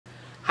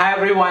Hi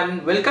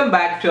everyone, welcome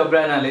back to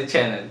Abrar Knowledge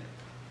channel.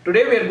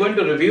 Today we are going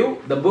to review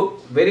the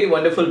book, very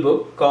wonderful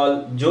book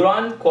called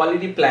Juran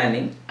Quality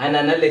Planning and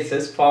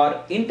Analysis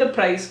for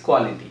Enterprise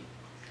Quality.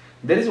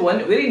 There is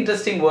one very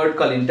interesting word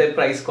called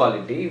enterprise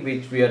quality,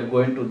 which we are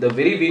going to, the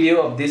very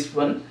video of this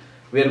one,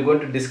 we are going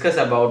to discuss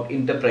about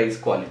enterprise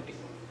quality.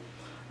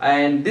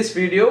 And this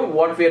video,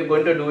 what we are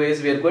going to do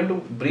is, we are going to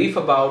brief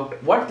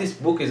about what this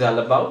book is all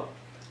about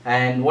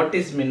and what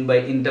is meant by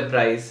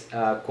enterprise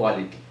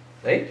quality,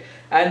 right?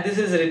 And this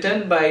is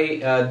written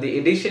by, the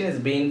edition is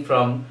being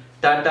from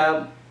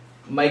Tata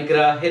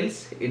McGraw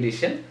Hill's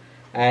edition,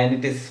 and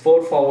it is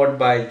forward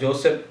by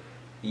Joseph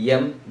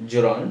M.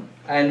 Juran,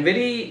 and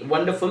very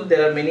wonderful.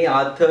 There are many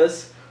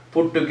authors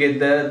put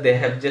together, they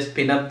have just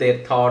pinned up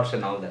their thoughts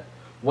and all that.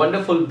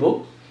 Wonderful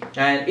book,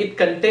 and it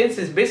contains,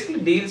 is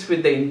basically deals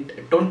with the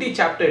 20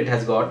 chapter it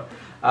has got.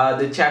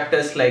 The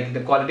chapters like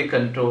the quality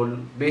control,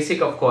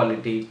 basic of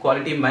quality,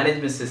 quality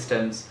management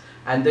systems,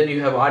 and then you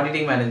have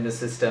auditing management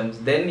systems,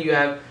 then you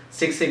have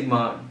Six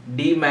Sigma,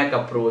 DMAC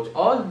approach,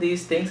 all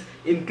these things,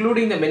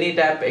 including the many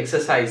tab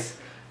exercise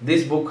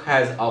this book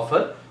has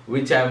offer,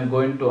 which I am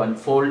going to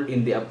unfold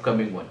in the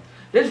upcoming one.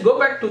 Let's go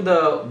back to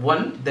the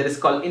one that is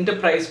called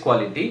enterprise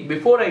quality.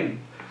 Before I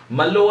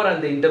mull over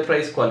on the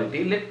enterprise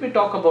quality, let me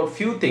talk about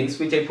few things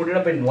which I put it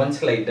up in one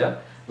slide,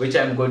 which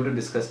I am going to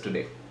discuss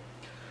today.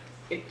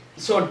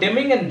 So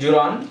Deming and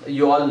Juran,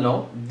 you all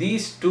know,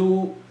 these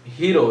two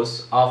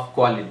heroes of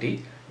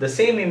quality. The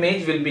same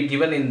image will be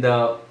given in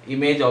the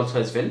image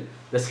also as well,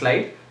 the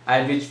slide,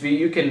 and which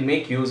you can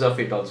make use of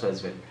it also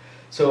as well.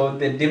 So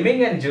the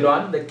Deming and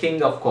Juran, the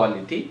king of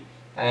quality,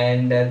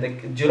 and the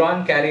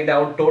Juran carried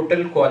out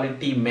total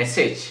quality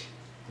message,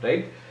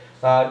 right,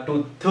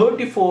 to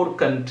 34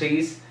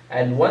 countries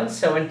and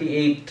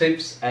 178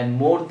 trips and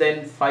more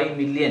than 5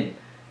 million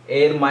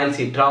air miles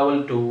he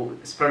traveled to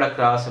spread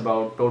across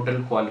about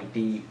total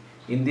quality.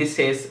 In this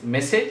says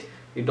message,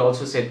 it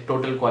also said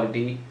total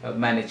quality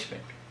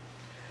management.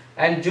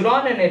 And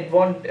Juran and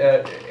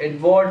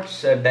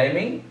Edwards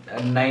Deming,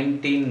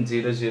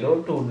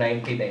 1900 to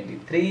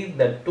 1993,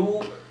 the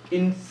two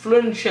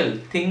influential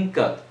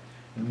thinker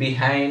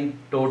behind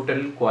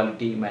total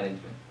quality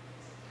management.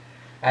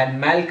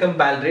 And Malcolm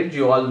Baldrige,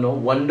 you all know,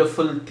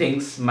 wonderful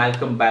things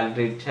Malcolm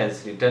Baldrige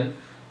has written.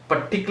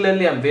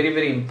 Particularly, I'm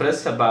very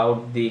impressed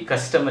about the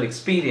customer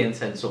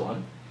experience and so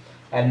on.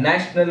 And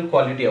National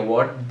Quality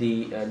Award,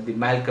 the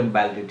Malcolm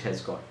Baldrige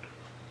has got.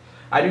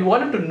 And we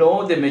wanted to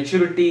know the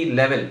maturity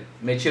level,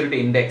 maturity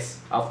index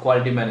of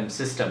quality management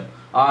system,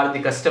 or the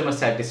customer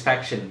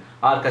satisfaction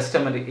or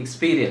customer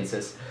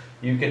experiences.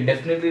 You can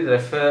definitely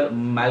refer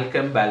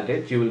Malcolm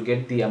Baldrige. You will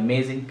get the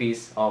amazing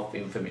piece of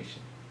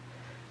information.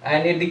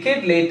 And a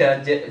decade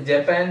later,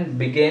 Japan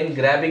began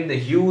grabbing the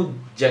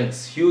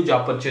huge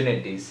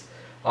opportunities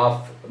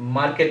of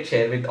market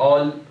share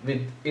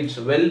with its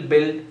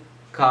well-built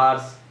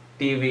cars,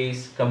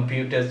 TVs,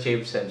 computer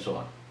chips, and so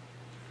on.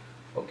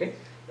 Okay.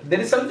 There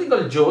is something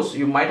called JOS,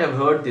 you might have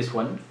heard this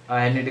one,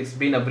 and it has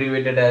been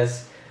abbreviated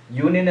as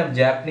Union of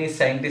Japanese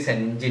Scientists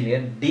and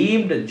Engineers,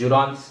 deemed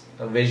Juran's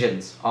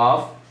visions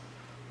of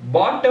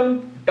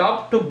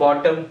top to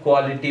bottom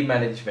quality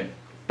management.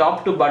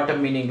 Top to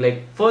bottom meaning,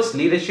 like, first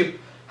leadership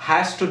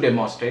has to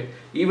demonstrate,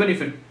 even if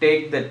you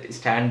take that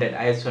standard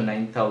ISO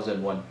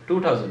 9001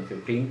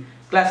 2015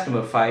 class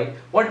number 5,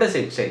 what does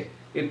it say?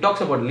 It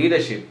talks about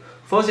leadership.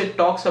 First it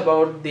talks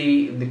about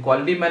the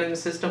quality management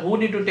system, who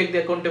need to take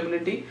the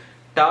accountability.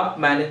 Top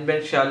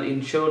management shall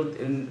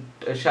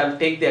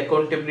take the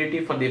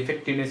accountability for the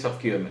effectiveness of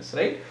QMS,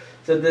 right?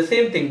 So the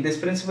same thing, this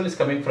principle is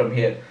coming from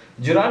here.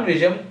 Juran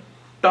vision,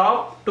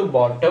 top to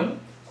bottom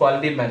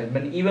quality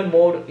management, even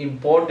more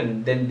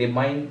important than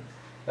Deming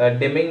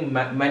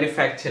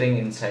manufacturing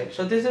inside.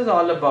 So this is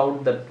all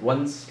about that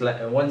one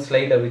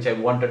slider which I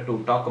wanted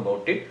to talk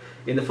about it.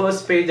 In the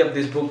first page of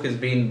this book is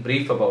being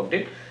brief about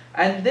it,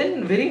 and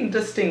then very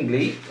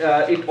interestingly,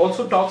 it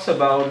also talks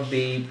about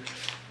the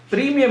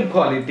premium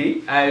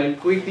quality. I will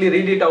quickly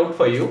read it out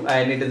for you,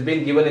 and it has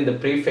been given in the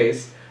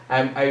preface.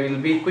 I will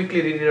be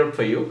quickly read it out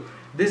for you.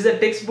 This is a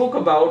textbook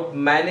about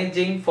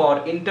managing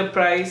for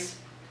enterprise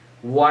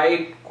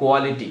wide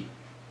quality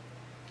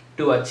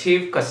to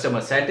achieve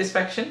customer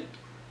satisfaction,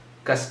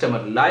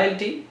 customer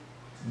loyalty,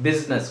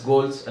 business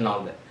goals, and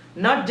all that.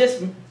 Not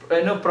just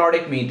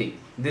product meeting.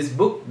 This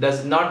book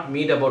does not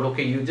meet about,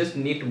 okay, you just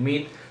need to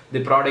meet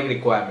the product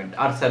requirement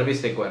or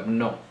service requirement.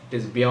 No, it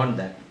is beyond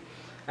that.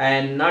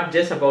 And not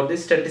just about the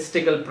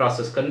statistical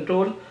process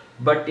control,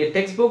 but a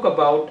textbook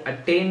about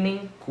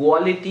attaining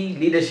quality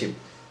leadership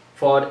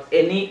for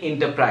any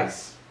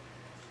enterprise.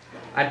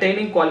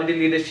 Attaining quality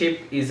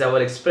leadership is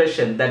our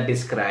expression that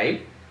describe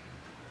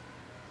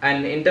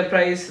an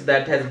enterprise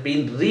that has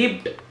been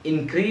reaped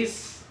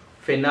increased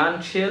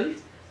financial,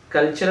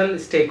 cultural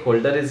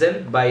stakeholder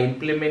result by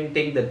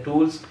implementing the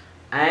tools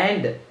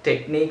and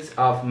techniques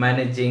of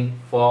managing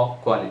for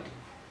quality.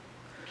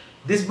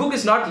 This book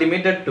is not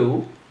limited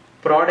to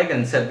product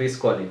and service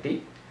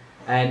quality,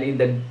 and in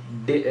the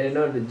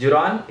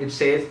Juran it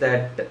says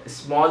that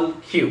small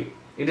q,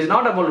 it is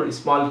not about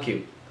small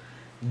q,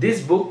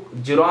 This book,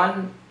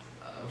 Juran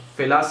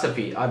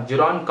philosophy or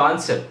Juran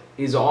concept,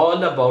 is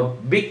all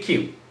about big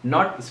Q,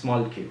 not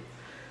small q.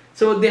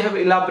 So they have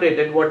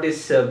elaborated what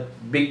is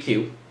big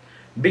Q.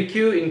 Big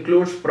Q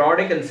includes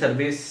product and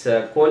service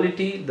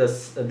quality,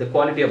 the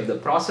quality of the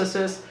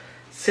processes,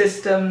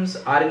 systems,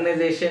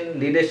 organization,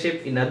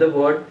 leadership. In other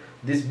words,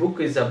 this book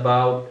is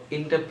about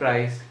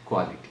enterprise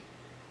quality,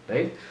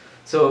 right?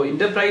 So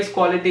enterprise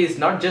quality is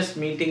not just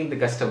meeting the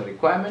customer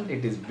requirement,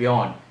 it is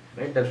beyond,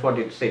 right? That's what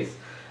it says.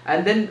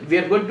 And then we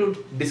are going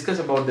to discuss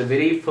about the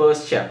very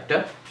first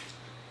chapter,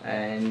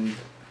 and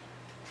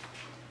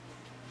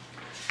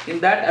in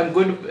that I'm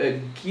going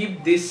to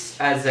keep this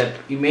as an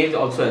image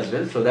also as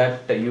well, so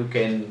that you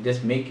can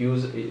just make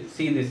use,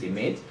 see this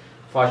image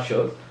for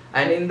sure.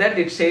 And in that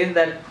it says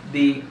that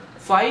the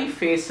 5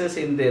 phases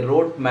in the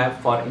roadmap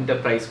for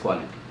enterprise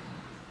quality,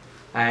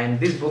 and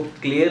this book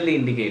clearly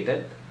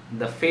indicated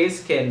the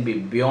phase can be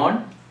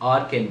beyond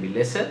or can be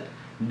lesser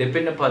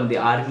depending upon the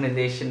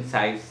organization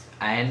size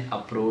and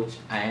approach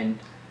and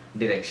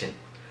direction.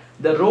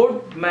 The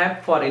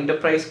roadmap for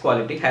enterprise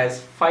quality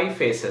has 5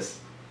 phases.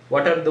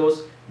 What are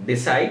those?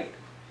 Decide,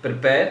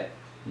 prepare,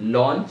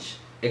 launch,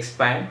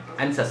 expand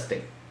and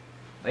sustain,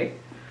 right?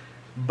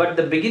 But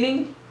the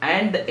beginning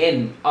and the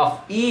end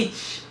of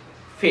each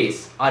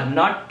phase are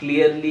not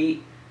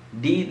clearly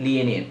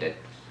delineated.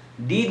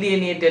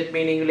 Delineated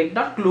meaning like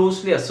not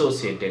closely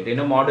associated.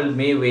 Model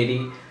may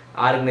vary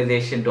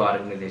organization to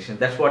organization.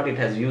 That's what it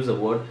has used the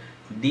word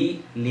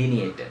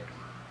delineated.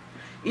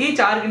 Each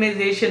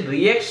organization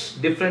reacts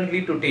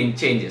differently to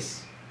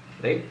changes,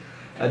 right?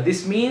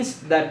 This means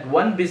that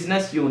one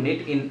business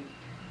unit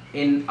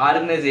in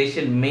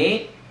organization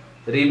may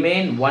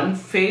remain one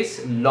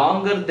phase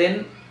longer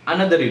than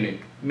another unit.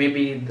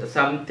 Maybe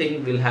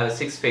something will have a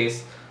 6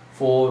 phase,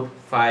 4,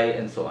 5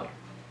 and so on,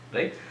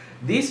 right?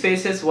 These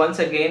phases once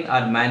again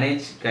are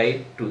managed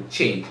guide to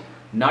change,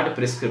 not a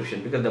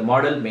prescription, because the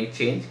model may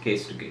change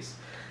case to case.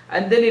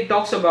 And then it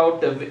talks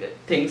about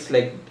things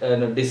like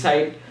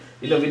decide.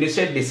 When you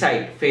said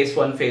decide, phase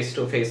 1, phase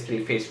 2, phase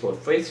 3, phase 4,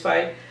 phase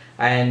 5,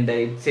 and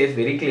it says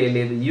very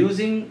clearly that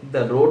using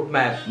the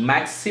roadmap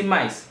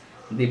maximize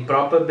the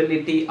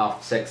probability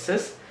of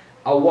success,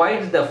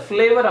 avoid the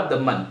flavor of the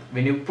month.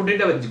 When you put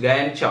it on a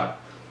Gantt chart,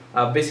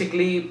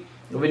 basically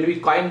when we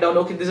coin down,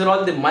 okay, these are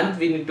all the month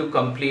we need to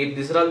complete,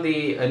 these are all the,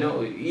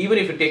 even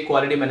if you take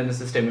quality management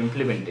system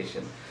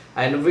implementation,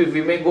 and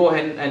we may go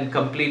ahead and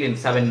complete in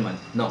 7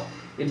 months. No,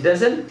 it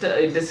doesn't,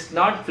 it does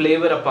not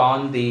flavor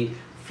upon the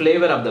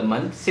flavor of the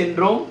month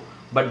syndrome,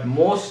 but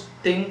most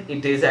thing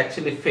it is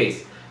actually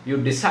phase. You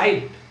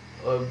decide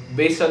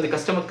based on the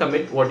customer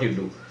commit what you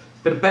do,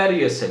 prepare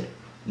yourself,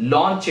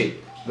 launch it,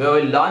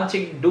 while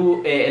launching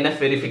do enough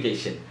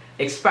verification,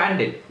 expand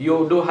it,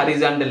 you do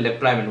horizontal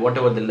deployment,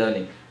 whatever the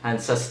learning,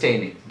 and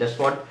sustain it. That's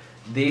what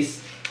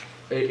this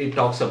it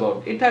talks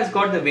about. It has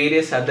got the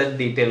various other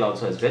detail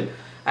also as well,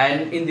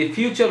 and in the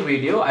future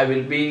video I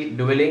will be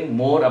dwelling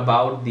more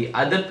about the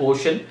other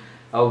portion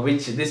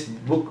which this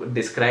book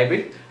describe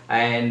it,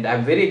 and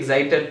I'm very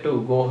excited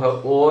to go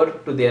over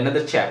to the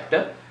another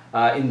chapter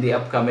in the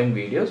upcoming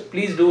videos.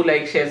 Please do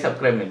like, share,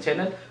 subscribe my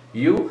channel.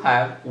 You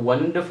have a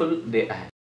wonderful day ahead.